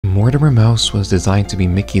Mortimer Mouse was designed to be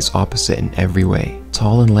Mickey's opposite in every way.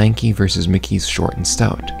 Tall and lanky versus Mickey's short and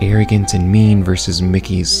stout. Arrogant and mean versus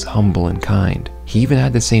Mickey's humble and kind. He even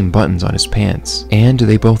had the same buttons on his pants. And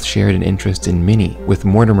they both shared an interest in Minnie, with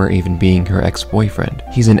Mortimer even being her ex-boyfriend.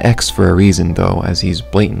 He's an ex for a reason though, as he's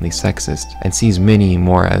blatantly sexist, and sees Minnie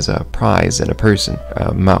more as a prize than a person,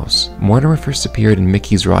 a mouse. Mortimer first appeared in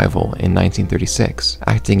Mickey's Rival in 1936,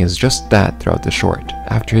 acting as just that throughout the short.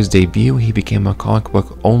 After his debut, he became a comic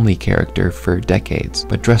book only character for decades,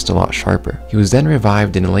 but dressed a lot sharper. He was then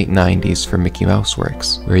revived in the late 90s for Mickey Mouse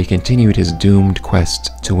Works, where he continued his doomed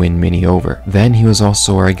quest to win Minnie over. Then he was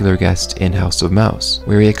also a regular guest in House of Mouse,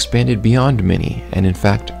 where he expanded beyond Minnie and in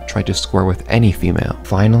fact tried to score with any female.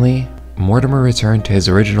 Finally, Mortimer returned to his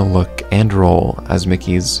original look and role as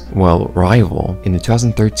Mickey's, well, rival in the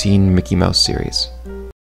 2013 Mickey Mouse series.